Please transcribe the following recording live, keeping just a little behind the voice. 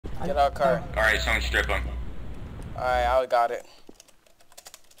Get out of the car. Alright, someone strip him. Alright, I got it.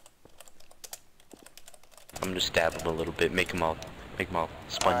 I'm gonna stab him a little bit, make him all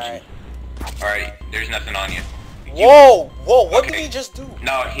spongy. Alright, there's nothing on you. Whoa! Whoa, what did he just do?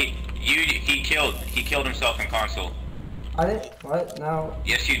 No, he killed himself in console. I didn't, what? No.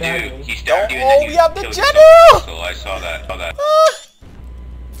 Yes, you do. Badly. He stabbed you and Oh, then we you have the killed general! yourself in console. I saw that.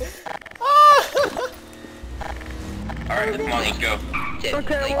 Alright, come on, let's go.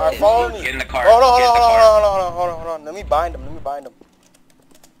 Okay, Alright, follow me. Get in the car. Hold on, Get in the car. hold on. Let me bind him,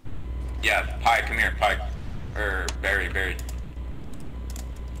 Yeah, Pie, come here, Pie. Or Barry.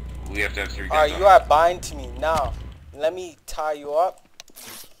 We have to have 3 guns. Alright, you are bind to me now. Let me tie you up.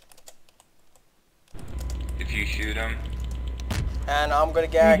 If you shoot him. And I'm gonna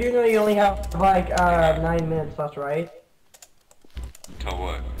gag You do know you only have like 9 minutes left, right? Till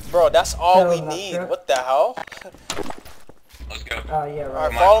what? Bro, that's all So, we that's need. good. What the hell? Let's go. Yeah, right. Alright, Come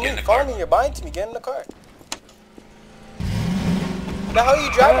on, follow get in the me. car. You're bind to me. Get in the car. What the hell are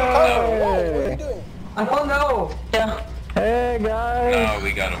you driving the car for? Whoa, what are you doing? I don't know. Yeah. Hey guys. No,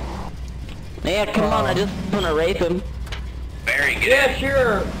 we got him. Yeah, come on, I just wanna rape him. Barry, get Yeah, in.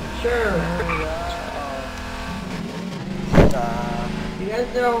 sure. You guys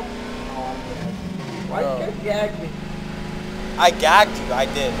know? Why did you gag me? I gagged you. I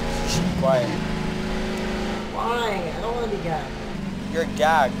did. You should be quiet. Why? I don't want to be gagged. You're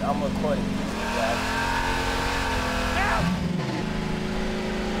gagged. I'm recording. You're gagged.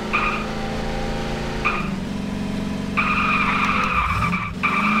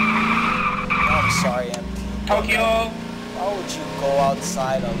 I'm sorry, MT. Tokyo! Why would you go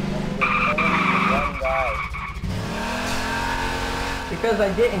outside alone with only one guy? Because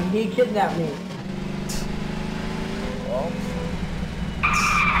I didn't. He kidnapped me. Well,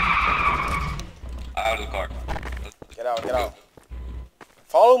 Out of the car. get out.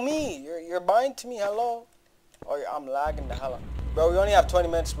 Follow me. You're bind to me. Hello. Oh, I'm lagging the hell out. Bro, we only have 20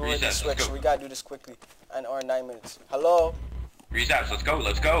 minutes before Reset, the let's switch, go. so we gotta do this quickly. Or 9 minutes. Hello. Rezaps, let's go. Come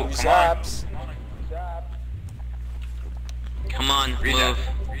on. Zaps. Come on, Reset.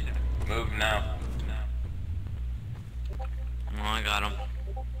 move. Move now. Oh, I got him.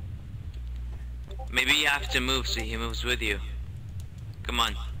 Maybe you have to move so he moves with you. Come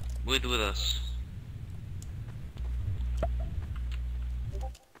on, with us.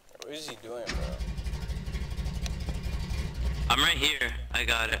 What is he doing, bro? I'm right here. I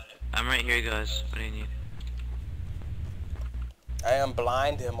got it. I'm right here, guys. What do you need? I didn't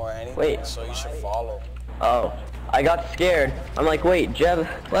blind him or anything, Wait. so you should follow. Oh, I got scared. I'm like, wait, Jeb.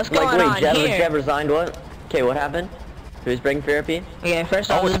 What's I'm like, going wait, on Jeb, here? Jeb resigned. What? Okay, what happened? Who's bringing therapy? Okay,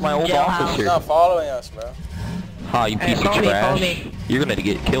 first off, Oh, it's this my is old jailhouse. officer. He's not following us, bro. Ha, you piece of follow me, follow trash. me. You're gonna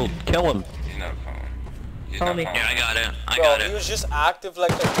get killed. Kill him. He's not following. He's Follow not me. following. Yeah, I got it. I Bro, got he it. was just active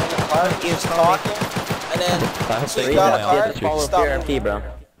like in the car, he was just talking, and then so he say got a my car, officer. Just follow stopped therapy, moving. bro.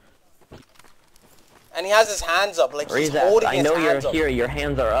 And he has his hands up, like he's Rezap, holding I his know you're hands up. here. Your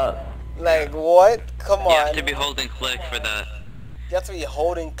hands are up. Like, what? Come You on. have to be holding click for that. You have to be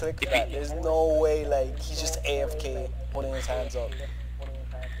holding click for that. There's no way, like, he's just AFK, holding his hands up.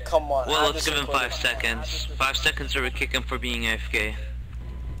 Come on. Well, I'm let's just give him recording. 5 seconds. 5 seconds or we kick him for being AFK.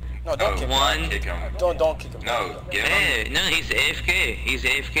 No, don't No, kick one. him. Kick him. Don't kick him. No, get him. Hey, no, he's AFK. He's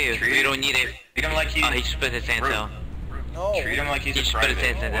AFK. Treat We him- don't need a. Treat him like he's... Oh, he just put his hands Bro. out. No. Treat him like he's He a just put his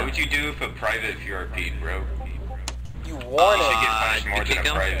private. hands in What there. would you do if a private PRP'd, bro? You He warn should him. get punished more you than a kick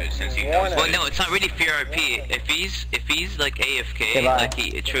him? private since he Warn knows him. Well, that. no, it's not really PRP. If he's like AFK, Goodbye. like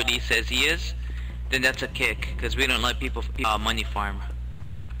he truly says he is, then that's a kick. Cause we don't let people money farm.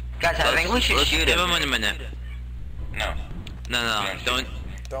 Guys, I think we should Let's shoot give him. him in a minute. No. No, don't.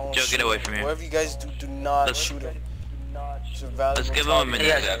 Don't Joe, shoot get away him. from here. Whatever you guys do, do not Let's- shoot him. It's a Let's valuable give him a target. minute.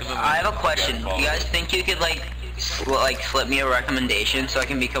 Hey Let's guys, give him a I minute. have a question. You guys think you could like slip me a recommendation so I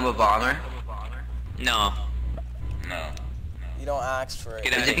can become a bomber? No. No. You don't ask for it.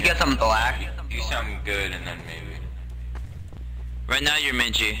 Get Is out it of here. because I'm black? Do something good and then maybe. Right now you're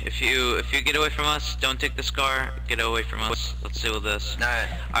Minji. If you get away from us, don't take the scar. Get away from us. Let's deal with this. Alright.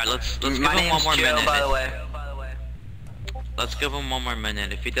 Alright, let's give My him one name's more Joe, minute. by the way. Let's give him one more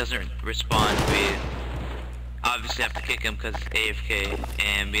minute. If he doesn't respond, we obviously have to kick him because AFK,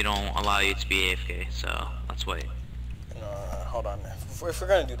 and we don't allow you to be AFK. So let's wait. Hold on. If we're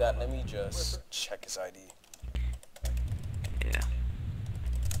gonna do that, let me just check his ID. Yeah.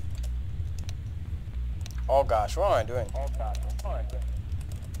 Oh gosh, what am I doing?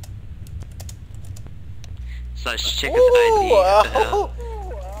 So let's check his ID. What the hell?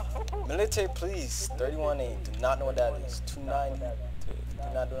 Military police, 31A. Do not know what that is. 290.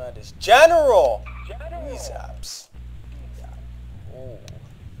 Do not know what that is. General! These apps. Oh.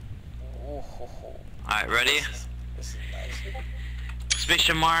 Alright, ready? This is nice.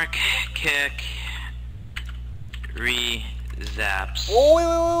 Spaceship mark, kick, zaps.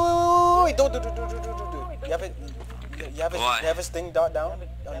 Oh, wait, don't. You have it. You have What? his thing down.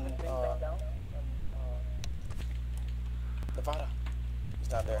 Nevada.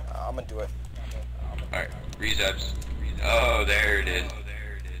 He's not there. I'm gonna do it. Alright, rezaps. Oh, there it is.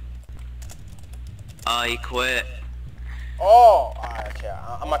 He quit. Oh, okay.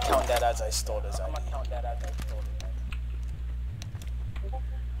 I'm gonna count that as I stole his ID.